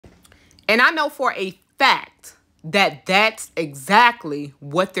And I know for a fact that that's exactly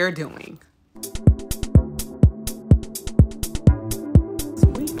what they're doing. Let's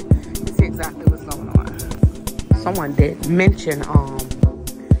see exactly what's going on. Someone did mention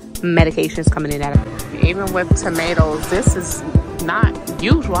medications coming in at it. Even with tomatoes, this is not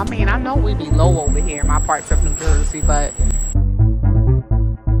usual. I mean, I know we be low over here in my parts of New Jersey, but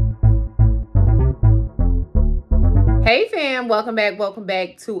hey fam, welcome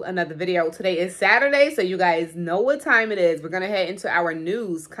back to another video. Today is Saturday, so you guys know what time it is. We're gonna head into our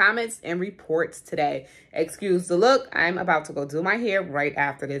news, comments, and reports today. Excuse the look, I'm about to go do my hair right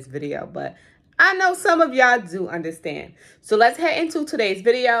after this video, but I know some of y'all do understand. So let's head into today's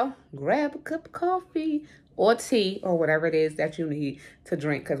video. Grab a cup of coffee or tea or whatever it is that you need to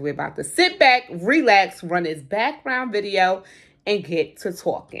drink, because we're about to sit back, relax, run this background video, and get to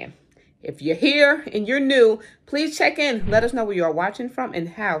talking. If you're here and you're new, please check in. Let us know where you are watching from and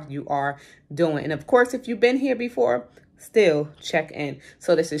how you are doing. And of course, if you've been here before, still check in.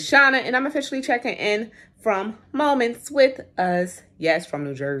 So this is Shauna, and I'm officially checking in from Moments with Us. Yes, from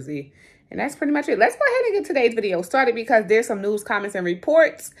New Jersey. And that's pretty much it. Let's go ahead and get today's video started because there's some news, comments, and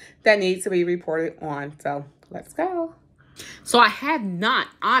reports that need to be reported on. So let's go. So I have not,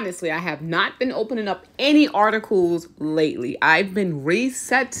 honestly, I have not been opening up any articles lately. I've been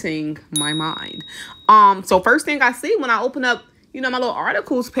resetting my mind. So first thing I see when I open up, my little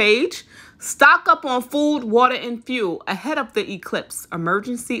articles page, stock up on food, water, and fuel ahead of the eclipse.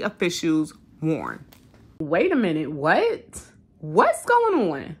 Emergency officials warn. Wait a minute, what? What's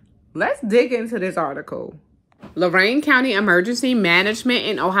going on? Let's dig into this article. Lorain County Emergency Management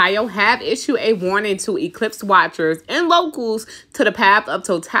in Ohio have issued a warning to eclipse watchers and locals to the path of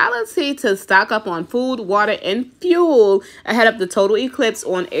totality to stock up on food, water, and fuel ahead of the total eclipse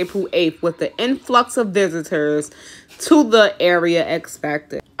on April 8th with the influx of visitors to the area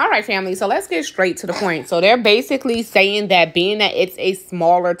expected. All right, family, so let's get straight to the point. So they're basically saying that being that it's a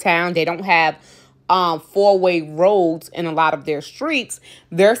smaller town, they don't have four-way roads in a lot of their streets.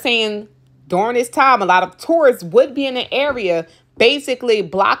 They're saying during this time, a lot of tourists would be in the area, basically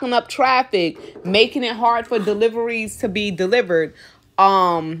blocking up traffic, making it hard for deliveries to be delivered.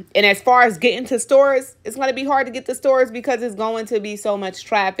 And as far as getting to stores, it's going to be hard to get to stores because it's going to be so much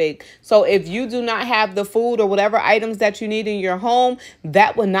traffic. So if you do not have the food or whatever items that you need in your home,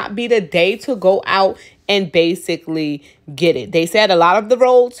 that would not be the day to go out and basically get it. They said a lot of the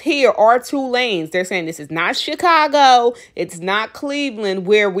roads here are 2 lanes. They're saying this is not Chicago. It's not Cleveland,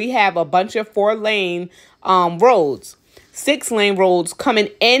 where we have a bunch of 4-lane roads. 6-lane roads coming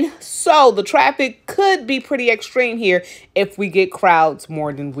in, so the traffic could be pretty extreme here if we get crowds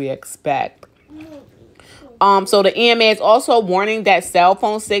more than we expect. So the EMA is also warning that cell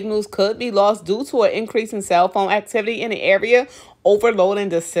phone signals could be lost due to an increase in cell phone activity in the area, overloading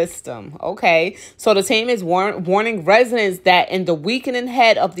the system. Okay, so the team is warning residents that in the weekend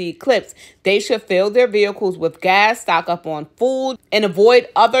ahead of the eclipse, they should fill their vehicles with gas, stock up on food, and avoid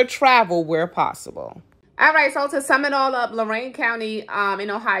other travel where possible. All right, so to sum it all up, Lorain County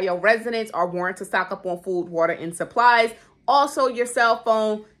in Ohio, residents are warned to stock up on food, water, and supplies. Also, your cell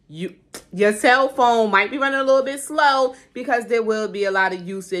phone might be running a little bit slow because there will be a lot of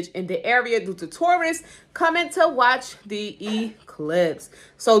usage in the area due to tourists coming to watch the eclipse.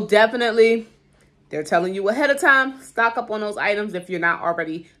 So definitely, they're telling you ahead of time, stock up on those items if you're not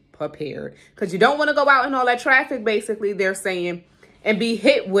already prepared. Because you don't want to go out in all that traffic, basically, they're saying, and be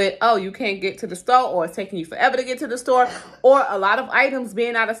hit with, oh, you can't get to the store, or it's taking you forever to get to the store, or a lot of items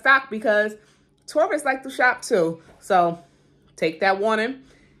being out of stock because tourists like to shop too. So take that warning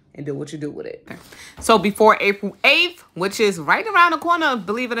and do what you do with it. So before April 8th, which is right around the corner,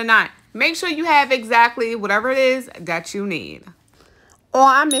 believe it or not, make sure you have exactly whatever it is that you need. Oh,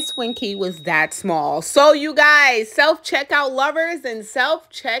 I miss when Key was that small. So you guys, self-checkout lovers and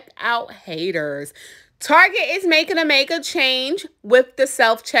self-checkout haters, Target is making a change with the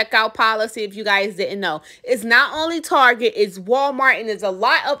self-checkout policy, if you guys didn't know. It's not only Target, it's Walmart, and there's a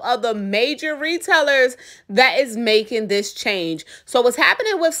lot of other major retailers that is making this change. So what's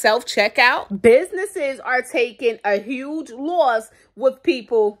happening with self-checkout? Businesses are taking a huge loss with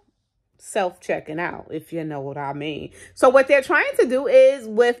people self-checking out, if you know what I mean. So what they're trying to do is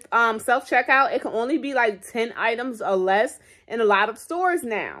with self-checkout, it can only be like 10 items or less in a lot of stores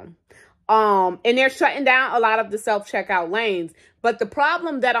now. And they're shutting down a lot of the self-checkout lanes. But the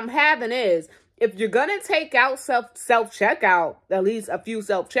problem that I'm having is, if you're going to take out self-checkout, at least a few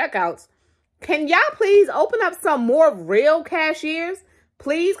self-checkouts, can y'all please open up some more real cashiers?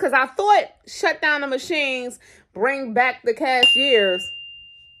 Please? Because I thought shut down the machines, bring back the cashiers,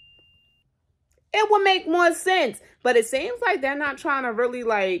 it would make more sense. But it seems like they're not trying to really,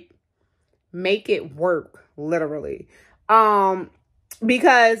 like, Make it work, literally.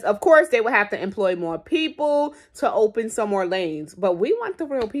 Because, of course, they would have to employ more people to open some more lanes. But we want the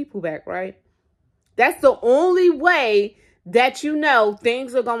real people back, right? That's the only way that you know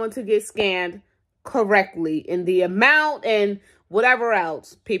things are going to get scanned correctly in the amount and whatever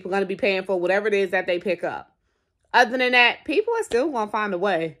else. People are going to be paying for whatever it is that they pick up. Other than that, people are still going to find a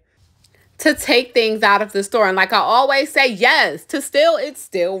way to take things out of the store. And like I always say, yes, to steal, it's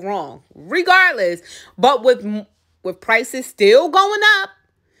still wrong, regardless. But with prices still going up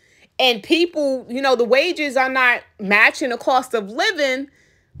and people, you know, the wages are not matching the cost of living,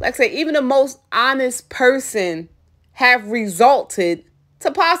 like I say, even the most honest person have resulted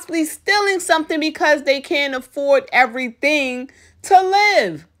to possibly stealing something because they can't afford everything to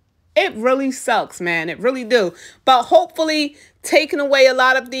live. It really sucks, man. It really do. But hopefully taking away a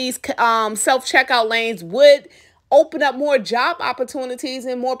lot of these self-checkout lanes would open up more job opportunities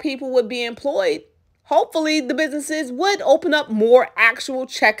and more people would be employed. Hopefully the businesses would open up more actual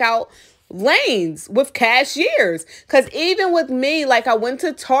checkout lanes with cashiers. Because even with me, like I went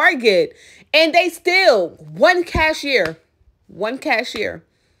to Target and they still, one cashier.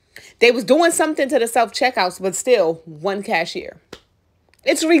 They was doing something to the self-checkouts, but still one cashier.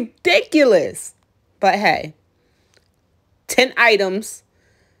 It's ridiculous. But hey, 10 items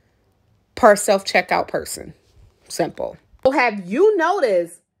per self-checkout person. Simple. So have you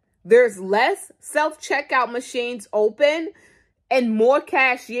noticed there's less self-checkout machines open and more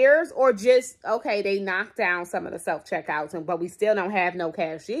cashiers, or just, okay, they knocked down some of the self-checkouts, but we still don't have no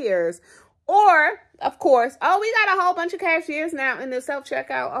cashiers? Or, of course, oh, we got a whole bunch of cashiers now in the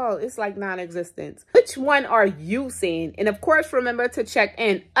self-checkout. Oh, it's like non-existent. Which one are you seeing? And of course, remember to check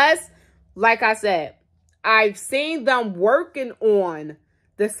in. Us, like I said, I've seen them working on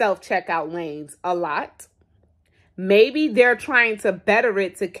the self-checkout lanes a lot. Maybe they're trying to better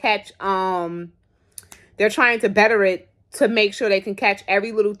it to catch, they're trying to better it to make sure they can catch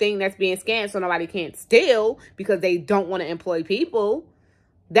every little thing that's being scanned so nobody can't steal because they don't want to employ people.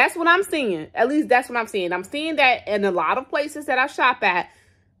 That's what I'm seeing. At least that's what I'm seeing. I'm seeing that in a lot of places that I shop at,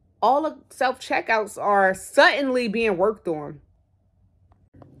 all the self-checkouts are suddenly being worked on.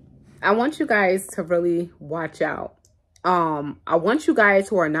 I want you guys to really watch out. I want you guys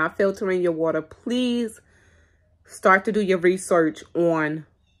who are not filtering your water, please start to do your research on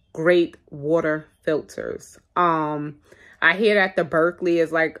great water filters. I hear that the Berkeley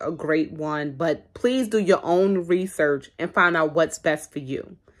is like a great one, but please do your own research and find out what's best for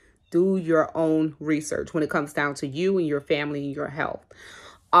you. Do your own research when it comes down to you and your family and your health.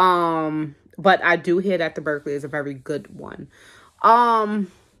 But I do hear that the Berkeley is a very good one.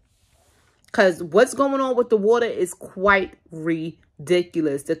 Because what's going on with the water is quite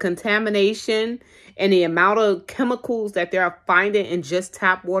ridiculous. The contamination and the amount of chemicals that they're finding in just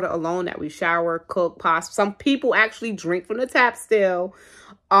tap water alone that we shower, cook, pasta. Some people actually drink from the tap still.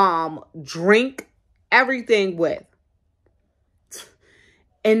 Drink everything with.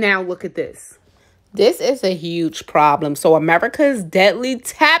 And now look at this. This is a huge problem. So America's deadly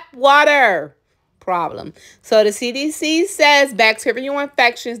tap water problem. So the CDC says bacterial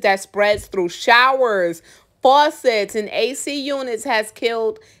infections that spreads through showers, faucets, and AC units has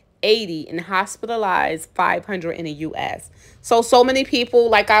killed 80 and hospitalized 500 in the U.S. So many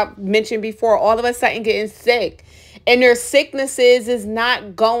people, like I mentioned before, all of a sudden getting sick. And their sicknesses is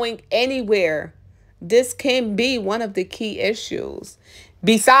not going anywhere. This can be one of the key issues.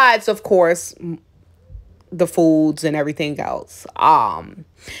 Besides, of course, the foods and everything else.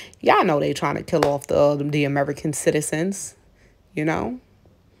 Y'all know they trying to kill off the American citizens, you know?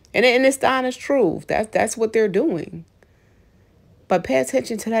 And it's the honest truth. That's what they're doing. But pay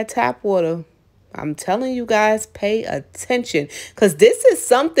attention to that tap water. I'm telling you guys, pay attention. Because this is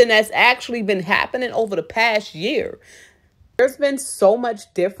something that's actually been happening over the past year. There's been so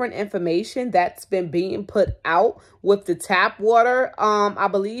much different information that's been being put out with the tap water. I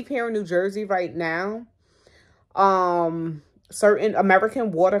believe here in New Jersey right now, certain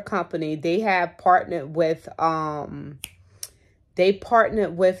American water company, they have partnered with,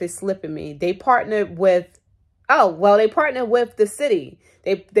 it's slipping me. They partnered with, they partnered with the city.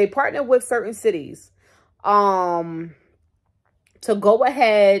 They partnered with certain cities, to go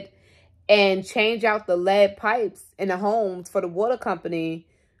ahead and change out the lead pipes in the homes for the water company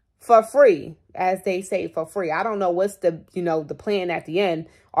for free, as they say, for free. I don't know what's the, the plan at the end.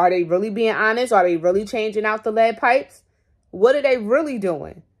 Are they really being honest? Are they really changing out the lead pipes? What are they really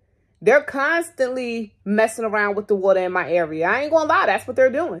doing? They're constantly messing around with the water in my area. I ain't gonna lie, that's what they're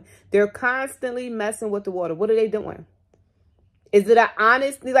doing. They're constantly messing with the water. What are they doing? Is it an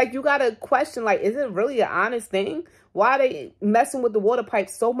honest, like, you got to question, like, is it really an honest thing? Why are they messing with the water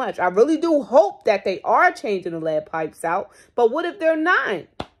pipes so much? I really do hope that they are changing the lead pipes out. But what if they're not?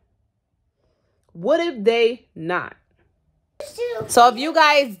 What if they not? So if you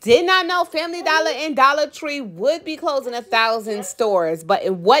guys did not know, Family Dollar and Dollar Tree would be closing 1,000 stores. But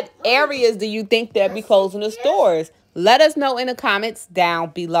in what areas do you think they'll be closing the stores? Let us know in the comments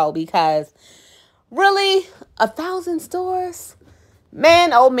down below, because really, 1,000 stores?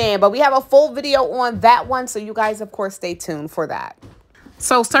 Man, oh man. But we have a full video on that one, so you guys, of course, stay tuned for that.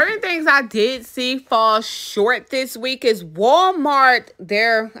 So certain things I did see fall short this week is Walmart,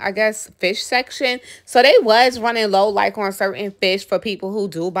 their, I guess, fish section. So they was running low, like on certain fish for people who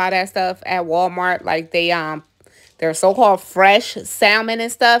do buy that stuff at Walmart. Like their so-called fresh salmon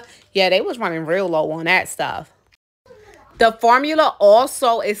and stuff. Yeah, they was running real low on that stuff. The formula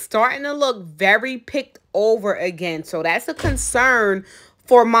also is starting to look very picked over again. So that's a concern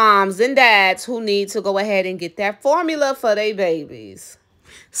for moms and dads who need to go ahead and get that formula for their babies.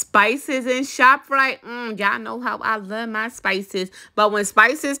 Spices and ShopRite. Y'all know how I love my spices. But when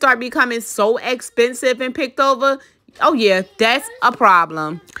spices start becoming so expensive and picked over, oh yeah, that's a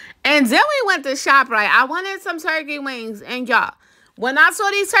problem. And then we went to ShopRite. I wanted some turkey wings. And y'all, when I saw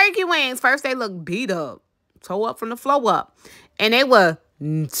these turkey wings, first they looked beat up. Toe up from the flow up. And they were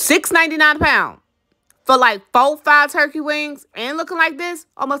 $6.99 a pound. For like 4-5 turkey wings. And looking like this,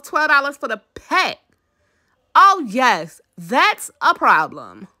 almost $12 for the pack. Oh, yes, that's a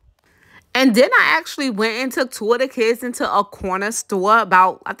problem. And then I actually went and took 2 of the kids into a corner store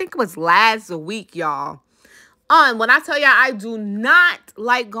about, I think it was last week, y'all. And when I tell y'all, I do not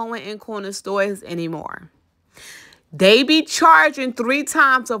like going in corner stores anymore. They be charging 3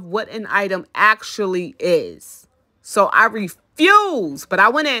 times of what an item actually is. So I refuse. But I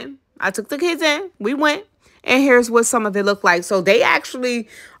went in. I took the kids in. We went. And here's what some of it looked like. So they actually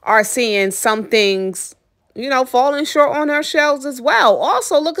are seeing some things, you know, falling short on their shelves as well.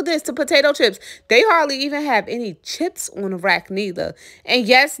 Also, look at this, the potato chips. They hardly even have any chips on the rack neither. And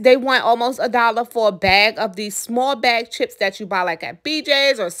yes, they want almost $1 for a bag of these small bag chips that you buy like at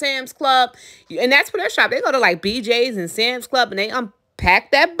BJ's or Sam's Club. And that's for their shop. They go to like BJ's and Sam's Club and they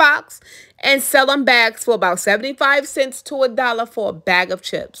unpack that box and sell them bags for about 75 cents to $1 for a bag of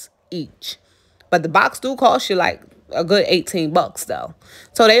chips each. But the box do cost you like a good 18 bucks though.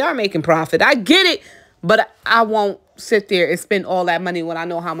 So they are making profit. I get it. But I won't sit there and spend all that money when I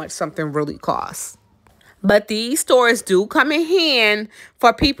know how much something really costs. But these stores do come in hand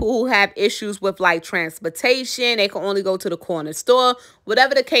for people who have issues with like transportation. They can only go to the corner store.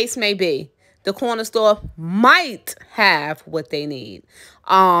 Whatever the case may be, the corner store might have what they need.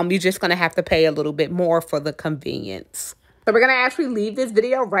 You're just going to have to pay a little bit more for the convenience. So we're going to actually leave this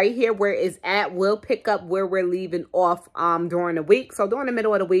video right here where it's at. We'll pick up where we're leaving off during the week. So during the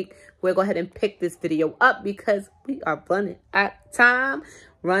middle of the week, we'll go ahead and pick this video up because we are running out of time.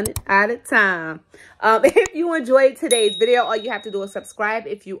 If you enjoyed today's video, all you have to do is subscribe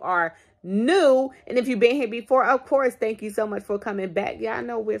if you are new. And if you've been here before, of course, thank you so much for coming back. Y'all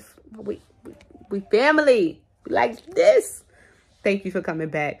know we family. We like this. Thank you for coming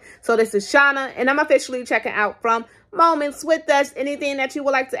back. So this is Shauna, and I'm officially checking out from Moments with Us. Anything that you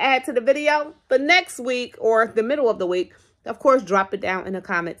would like to add to the video for next week or the middle of the week, of course, drop it down in the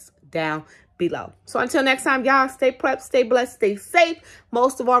comments down below. So until next time, y'all, stay prepped, stay blessed, stay safe.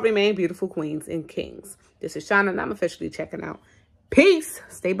 Most of all, remain beautiful queens and kings. This is Shauna, and I'm officially checking out. Peace.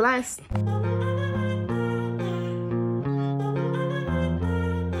 Stay blessed.